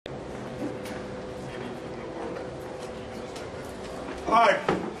Art.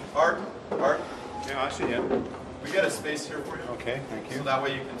 Art? Yeah, I see you. We got a space here for you. Okay, thank you. So that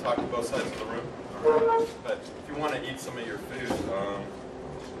way you can talk to both sides of the room. But if you want to eat some of your food,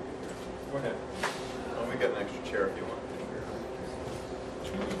 go ahead. Oh, we got an extra chair if you want.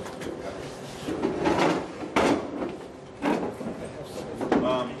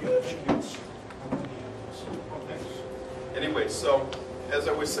 Anyway, so as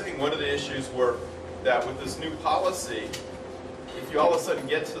I was saying, one of the issues were that with this new policy, if you all of a sudden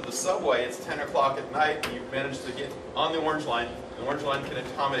get to the subway, it's 10 o'clock at night, and you've managed to get on the Orange Line. The Orange Line can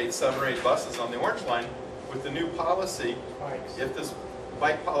accommodate 7 or 8 buses on the Orange Line. With the new policy, if this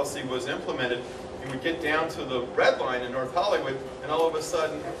bike policy was implemented, you would get down to the Red Line in North Hollywood, and all of a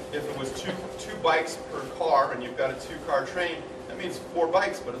sudden, if it was two bikes per car, and you've got a 2-car train, that means 4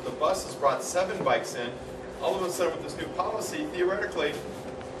 bikes. But if the buses brought 7 bikes in, all of a sudden with this new policy, theoretically,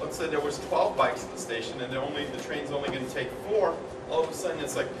 let's say there was 12 bikes at the station and the train's only going to take 4, all of a sudden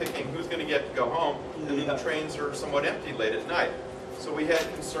it's like picking who's going to get to go home, and then the trains are somewhat empty late at night. So we had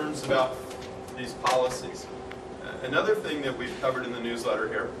concerns about these policies. Another thing that we've covered in the newsletter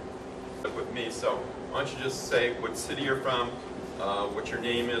here with me, so why don't you just say what city you're from, what your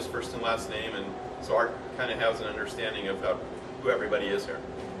name is, first and last name, and so Art kind of has an understanding of who everybody is here.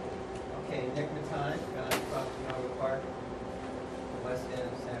 Okay, Nick Matonic, I'm from Chicago Park, west end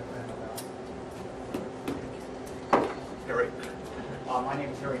of San Fernando. Harry. My name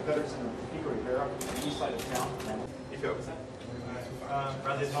is Harry Peterson of Pico Rivera, the east side of town. Pico.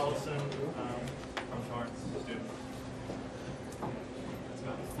 Bradley Tollefson from Torrance, student.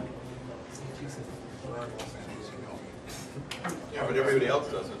 Yeah, but everybody else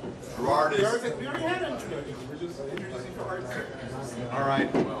doesn't. Gerard is... We already had introductions. We're just introducing for Art. All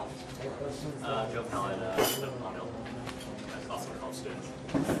right, well... Joe Pallett, also a college student.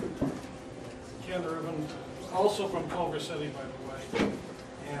 Ken Irvin, also from Culver City, by the way,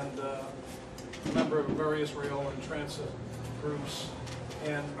 and a member of various rail and transit groups.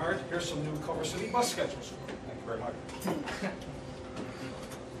 And Art, here's some new Culver City bus schedules. Thank you very much.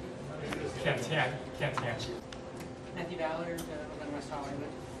 Can't answer. Matthew Ballard, in West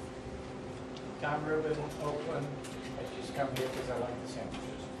Hollywood. Tom Rubin, Oakland. I just come here because I like the sandwiches.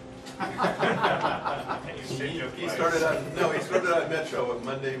 He started on Metro on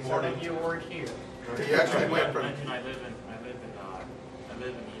Monday morning. So you work here. He actually went from... I live in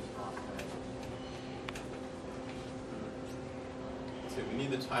East Boston. See, we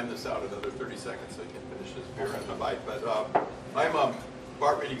need to time this out another 30 seconds so he can finish his beer and the bite. But I'm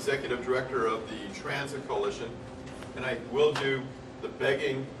Bart Reed, Executive Director of the Transit Coalition, and I will do the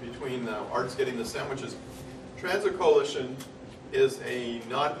begging between Art's getting the sandwiches. Transit Coalition is a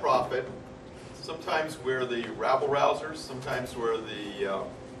nonprofit. Sometimes we're the rabble-rousers, sometimes we're the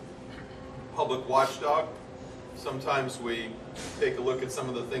public watchdog, sometimes we take a look at some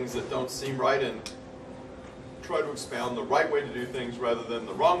of the things that don't seem right and try to expound the right way to do things rather than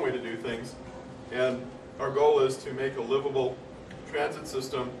the wrong way to do things. And our goal is to make a livable transit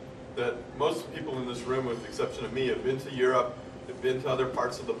system that most people in this room, with the exception of me, have been to Europe, have been to other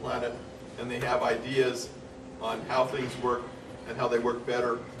parts of the planet, and they have ideas on how things work and how they work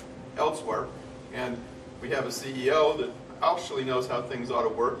better elsewhere. And we have a CEO that actually knows how things ought to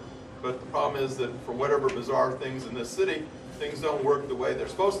work, but the problem is that for whatever bizarre things in this city, things don't work the way they're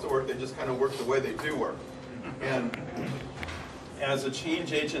supposed to work, they just kind of work the way they do work. And as a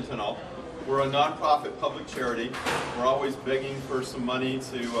change agent and all, we're a nonprofit public charity. We're always begging for some money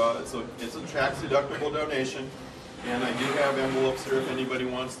to, it's a tax-deductible donation, and I do have envelopes here if anybody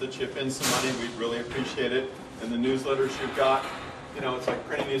wants to chip in some money. We'd really appreciate it. And the newsletters you've got, you know, it's like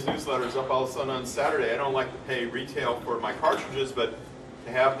printing these newsletters up all of a sudden on Saturday. I don't like to pay retail for my cartridges, but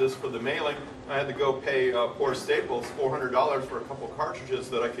to have this for the mailing, I had to go pay poor Staples $400 for a couple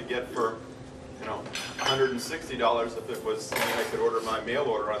cartridges that I could get for, you know, $160 if it was something I could order my mail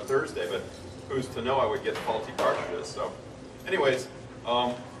order on Thursday, but who's to know I would get faulty cartridges. So anyways,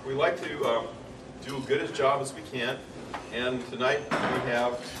 we like to do as good a job as we can, and tonight we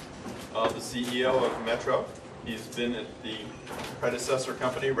have the CEO of Metro. He's been at the predecessor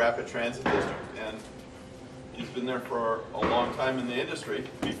company, Rapid Transit District, and he's been there for a long time in the industry.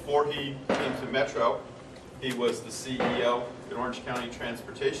 Before he came to Metro, he was the CEO at Orange County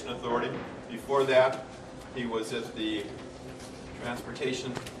Transportation Authority. Before that, he was at the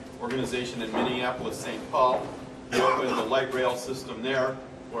Transportation Organization in Minneapolis, St. Paul. He opened the light rail system there,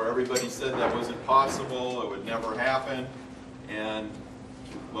 where everybody said that wasn't possible, it would never happen. And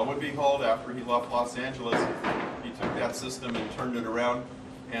lo and behold, after he left Los Angeles, he took that system and turned it around,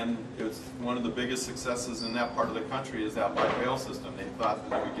 and it was one of the biggest successes in that part of the country is that light rail system. They thought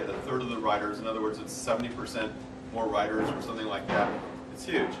that they would get a third of the riders. In other words, it's 70% more riders or something like that. It's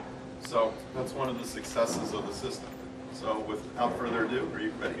huge. So that's one of the successes of the system. So without further ado, are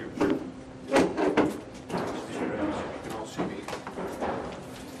you ready? You can all see me.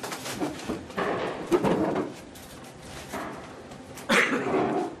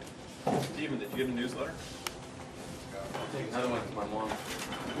 Steven, did you get a newsletter? I'll take another one to my mom.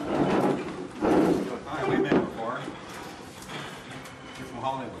 Hi, we've met before. You're from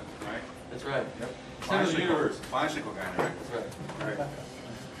Hollywood, right? That's right. Yep. Several years. Bicycle guy, right? That's right. Right.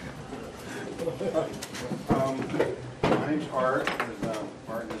 My name's Art, as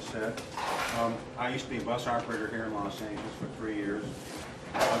Art just said. I used to be a bus operator here in Los Angeles for 3 years.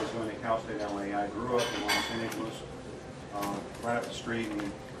 I was going to Cal State LA. I grew up in Los Angeles, right up the street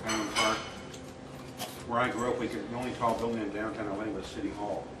in Highland Park. Where I grew up, the only tall building in downtown LA was City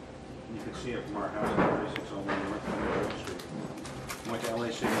Hall. You could see it from our house at 3601 North Main Street. Went to LA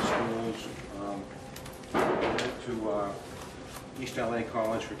City schools, went to East LA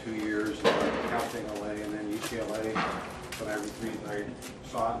College for 2 years, Cal State LA, and then UCLA. But I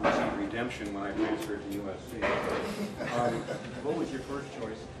saw it and received redemption when I transferred to USC. What was your first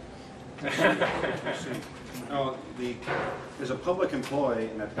choice? USC. No, as a public employee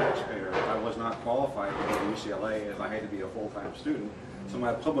and a taxpayer, I was not qualified to go to UCLA as I had to be a full-time student. So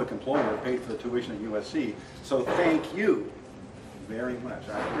my public employer paid for the tuition at USC. So thank you very much.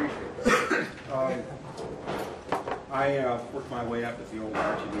 I appreciate it. I worked my way up at the old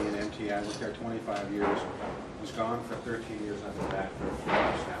RTD and MT. I worked there 25 years. Was gone for 13 years. I've been back for 4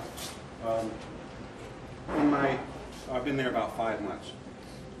 years now. I've been there about 5 months.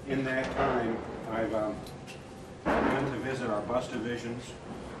 In that time, I've been to visit our bus divisions.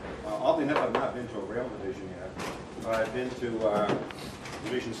 Oddly enough, I've not been to a rail division yet, but I've been to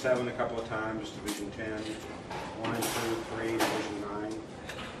Division 7 a couple of times, Division 10, 1 and 2, 3, Division 9,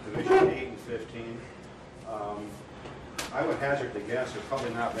 Division 8 and 15. I would hazard to guess I've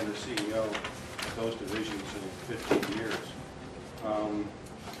probably not been the CEO of those divisions in 15 years.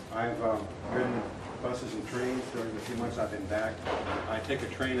 I've ridden buses and trains during the few months I've been back. I take a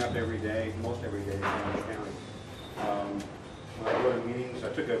train up every day, most every day, to Orange County. When I go to meetings, I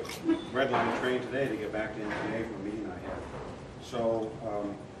took a red line train today to get back to MTA from a meeting I had. So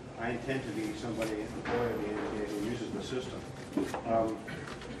I intend to be somebody, employee of the MTA who uses the system.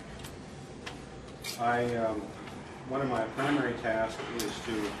 One of my primary tasks is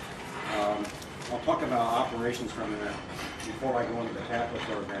to, I'll talk about operations for a minute before I go into the capital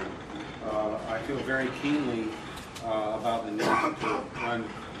program. I feel very keenly about the need to run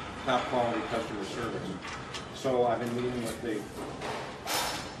top quality customer service. So I've been meeting with the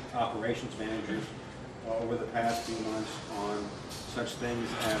operations managers over the past few months on such things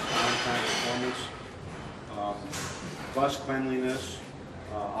as on-time performance, bus cleanliness,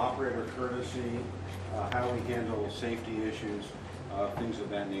 operator courtesy, how we handle safety issues, things of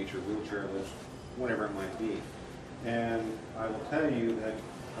that nature, wheelchair lifts, whatever it might be. And I will tell you that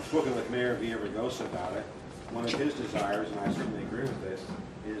I've spoken with Mayor Villaraigosa about it. One of his desires, and I certainly agree with this,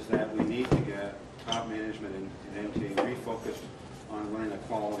 is that we need to get top management in MTA refocused on running a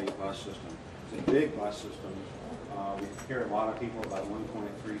quality bus system. It's a big bus system. We carry a lot of people, about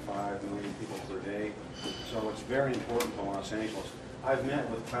 1.35 million people per day. So it's very important to Los Angeles. I've met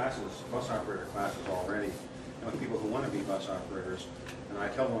with classes, bus operator classes already, and with people who want to be bus operators. And I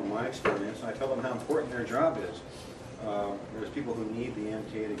tell them my experience, and I tell them how important their job is. There's people who need the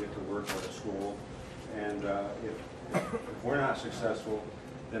MTA to get to work or to school. And if we're not successful,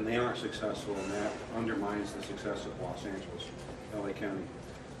 then they aren't successful, and that undermines the success of Los Angeles, LA County.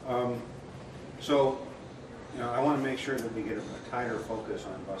 I want to make sure that we get a tighter focus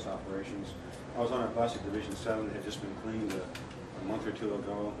on bus operations. I was on a bus at Division 7 that had just been cleaned a month or two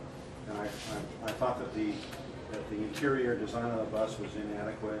ago, and I thought that the interior design of the bus was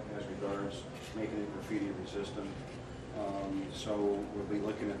inadequate as regards making it graffiti resistant. So we'll be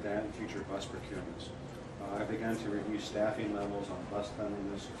looking at that in future bus procurements. I've begun to review staffing levels on bus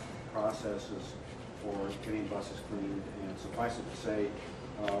cleanliness processes for getting buses cleaned, and suffice it to say,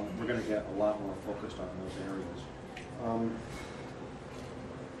 we're going to get a lot more focused on those areas.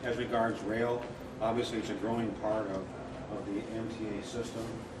 As regards rail, obviously it's a growing part of the MTA system.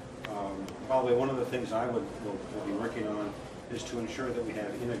 Probably one of the things I will be working on is to ensure that we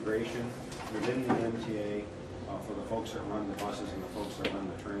have integration within the MTA for the folks that run the buses and the folks that run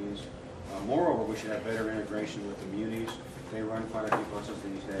the trains. Moreover, we should have better integration with the munis. They run quite a few buses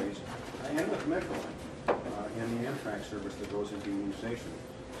these days, and with Metroline and the Amtrak service that goes into Union Station.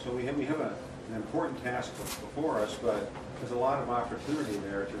 So we have an important task before us, but there's a lot of opportunity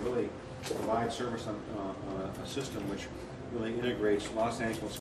there to really provide service on a system which really integrates Los Angeles